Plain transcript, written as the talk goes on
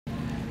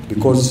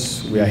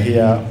because we are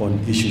here on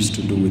issues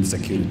to do with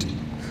security.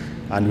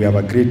 And we have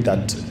agreed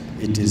that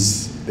it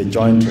is the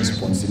joint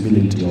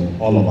responsibility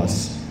of all of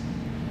us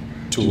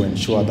to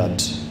ensure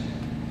that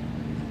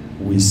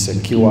we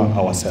secure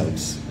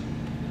ourselves.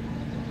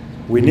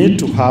 We need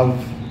to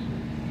have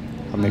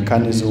a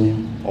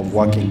mechanism of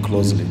working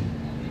closely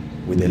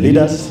with the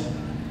leaders,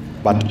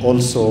 but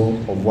also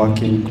of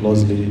working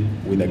closely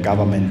with the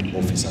government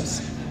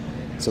officers,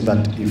 so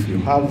that if you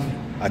have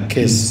a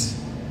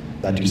case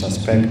that you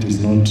suspect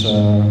is not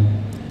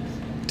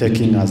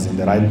taking us in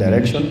the right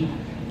direction,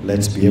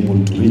 let's be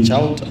able to reach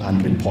out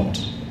and report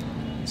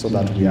so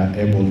that we are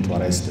able to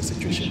arrest the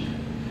situation.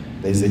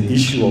 There is the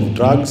issue of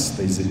drugs,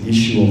 there is the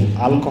issue of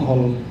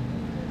alcohol,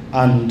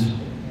 and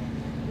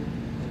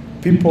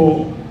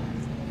people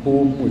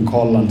whom we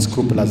call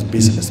unscrupulous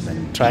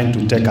businessmen trying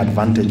to take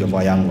advantage of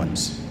our young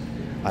ones.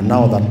 And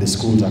now that the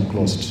schools are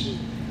closed,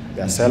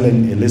 they are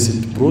selling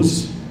illicit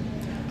brews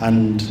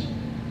and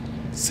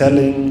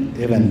selling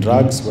even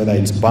drugs, whether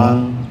it's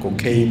bang,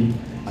 cocaine,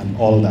 and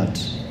all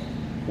that.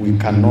 We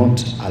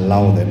cannot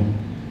allow them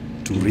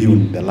to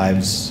ruin the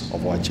lives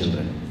of our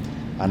children.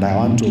 And I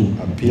want to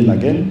appeal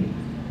again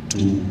to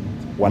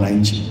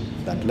wananchi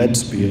that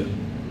let's be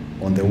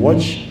on the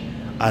watch,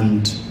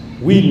 and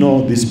we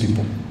know these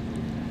people.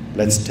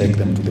 Let's take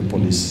them to the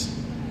police.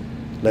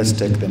 Let's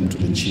take them to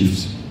the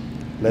chiefs.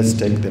 Let's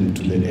take them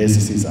to the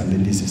ACCs and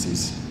the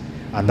DCCs.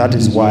 And that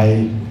is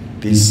why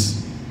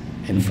this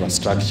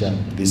infrastructure,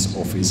 this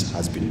office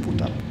has been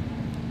put up.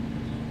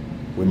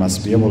 We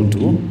must be able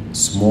to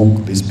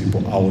smoke these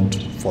people out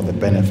for the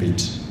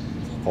benefit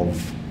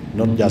of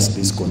not just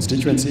this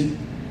constituency,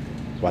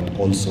 but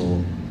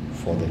also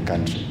for the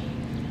country.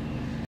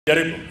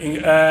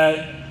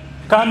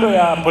 Kando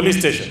ya police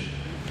station,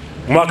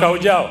 mwaka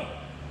ujao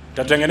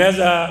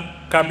tatengeneza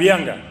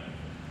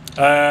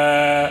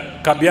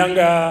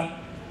Kabianga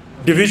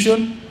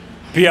division,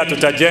 pia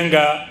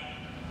tutajenga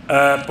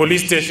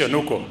police station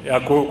huko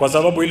kwa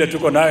sababu ile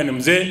tuko nayo ni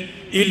mzee,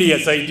 ili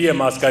yasaidie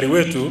maaskari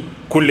wetu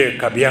kule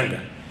Kabianga.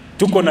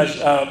 Tuko na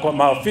kwa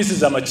maofisi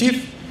za machief,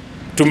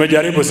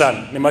 tumejaribu sana,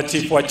 ni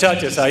machief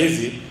wachache saa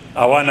hizi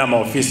hawana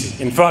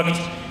maofisi. In fact,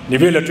 ni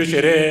vile tu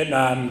sherehe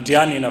na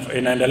mtihani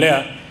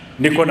inaendelea,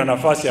 niko na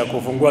nafasi ya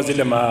kufungua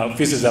zile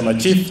maofisi za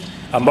machief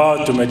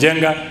ambao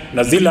tumejenga,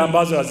 na zile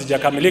ambazo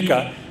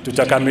hazijakamilika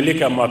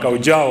tutakamilika mwaka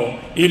ujao,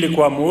 ili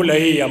kwa muhula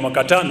hii ya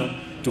mwaka 5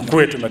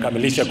 tukue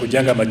tumekamilisha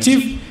kujenga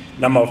machief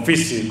na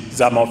maofisi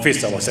za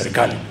maofisa wa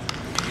serikali.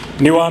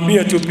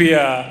 Niwaambie tu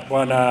pia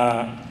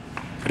bwana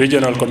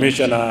Regional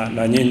Commissioner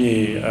na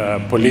nyinyi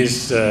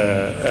police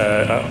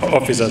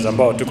officers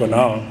ambao tuko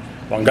nao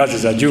wa ngazi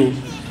za juu,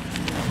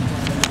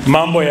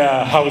 mambo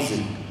ya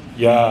housing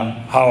ya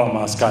hawa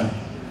maaskari,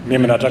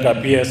 mimi nataka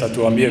PS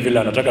atuambie vile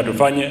anataka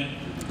tufanye.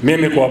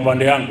 Mimi kwa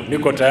upande yangu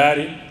niko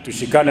tayari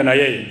tushikane na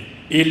yeye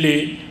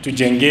ili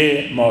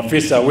tujengee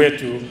maafisa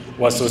wetu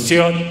wa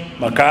social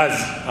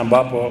makazi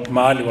ambapo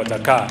mahali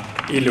watakaa,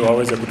 ili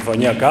waweze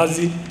kutufanyia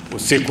kazi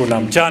usiku na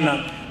mchana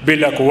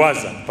bila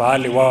kuwaza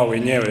pahali wao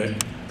wenyewe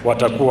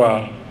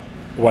watakuwa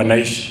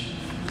wanaishi.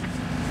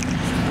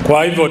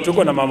 Kwa hivyo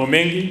tuko na mambo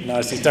mengi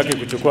na sitaki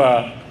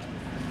kuchukua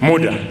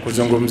muda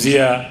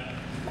kuzungumzia,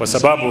 kwa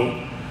sababu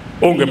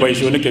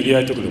ungebaishonike gia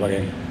yetu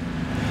kulibagenge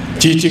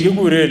chichi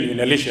kigureni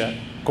inalisha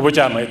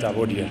kubocha maita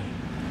bodia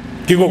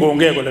kiko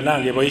kuongea kule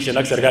nange baisha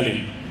na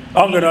serikali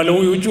ange na leo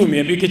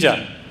uchumi mbikicha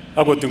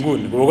ako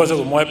tunguni kubokosa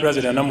kumwa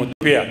president na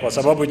mtupia, kwa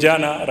sababu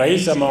jana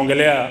rais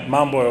ameongelea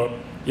mambo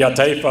ya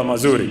taifa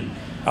mazuri.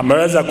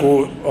 Ameweza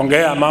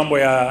kuongea mambo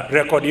ya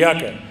rekodi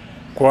yake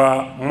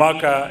kwa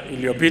mwaka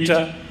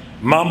iliyopita,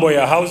 mambo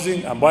ya housing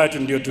ambayo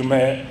ndio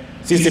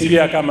sisi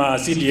pia kama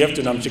CDF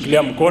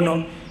tunamshikilia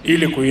mkono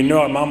ili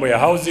kuinua mambo ya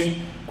housing.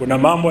 Kuna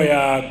mambo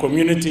ya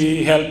community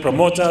health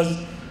promoters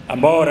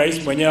ambao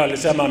rais mwenyewe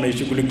alisema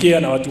ameishughulikia,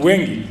 na watu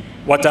wengi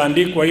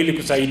wataandikwa ili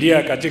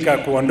kusaidia katika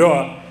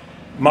kuondoa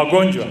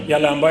magonjwa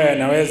yale ambayo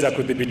yanaweza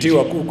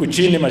kudhibitiwa huku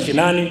chini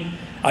mashinani.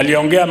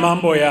 Aliongea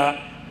mambo ya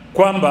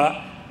kwamba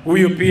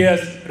huyu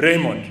PS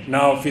Raymond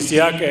na ofisi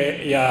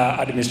yake ya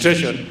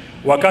administration,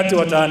 wakati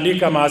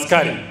wataandika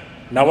maaskari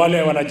na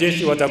wale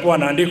wanajeshi watakuwa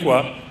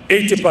wanaandikwa,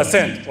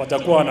 80%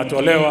 watakuwa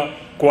wanatolewa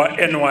kwa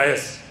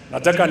NYS.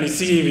 Nataka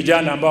nisihi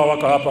vijana ambao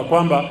wako hapa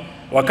kwamba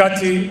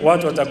wakati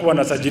watu watakuwa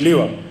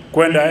wanasajiliwa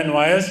kwenda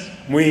NYS,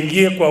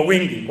 muingie kwa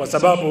wingi, kwa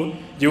sababu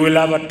you will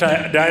have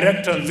a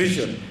direct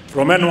transition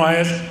from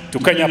NYS to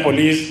Kenya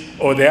Police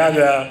or the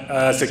other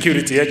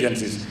security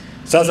agencies.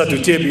 Sasa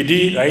tutie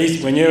bidii.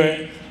 Rais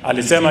mwenyewe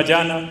alisema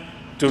jana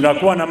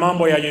tunakuwa na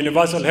mambo ya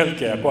universal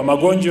healthcare kwa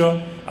magonjwa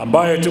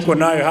ambayo tuko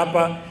nayo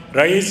hapa.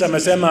 Rais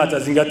amesema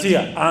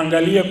atazingatia,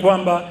 aangalie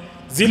kwamba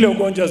zile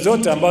ugonjwa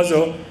zote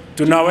ambazo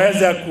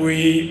tunaweza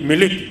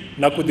kuimiliki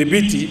na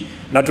kudhibiti,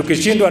 na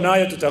tukishindwa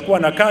nayo tutakuwa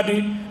na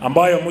kadi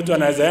ambayo mtu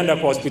anaweza enda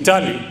kwa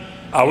hospitali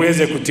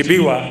aweze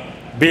kutibiwa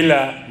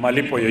bila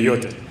malipo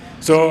yoyote.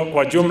 So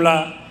kwa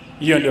jumla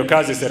hiyo ndio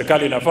kazi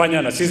serikali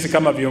inafanya, na sisi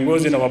kama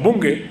viongozi na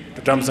wabunge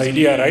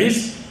tutamsaidia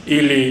rais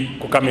ili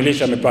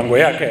kukamilisha mipango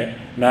yake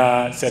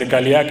na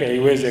serikali yake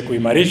iweze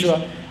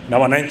kuimarishwa na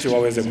wananchi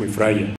waweze kuifurahia.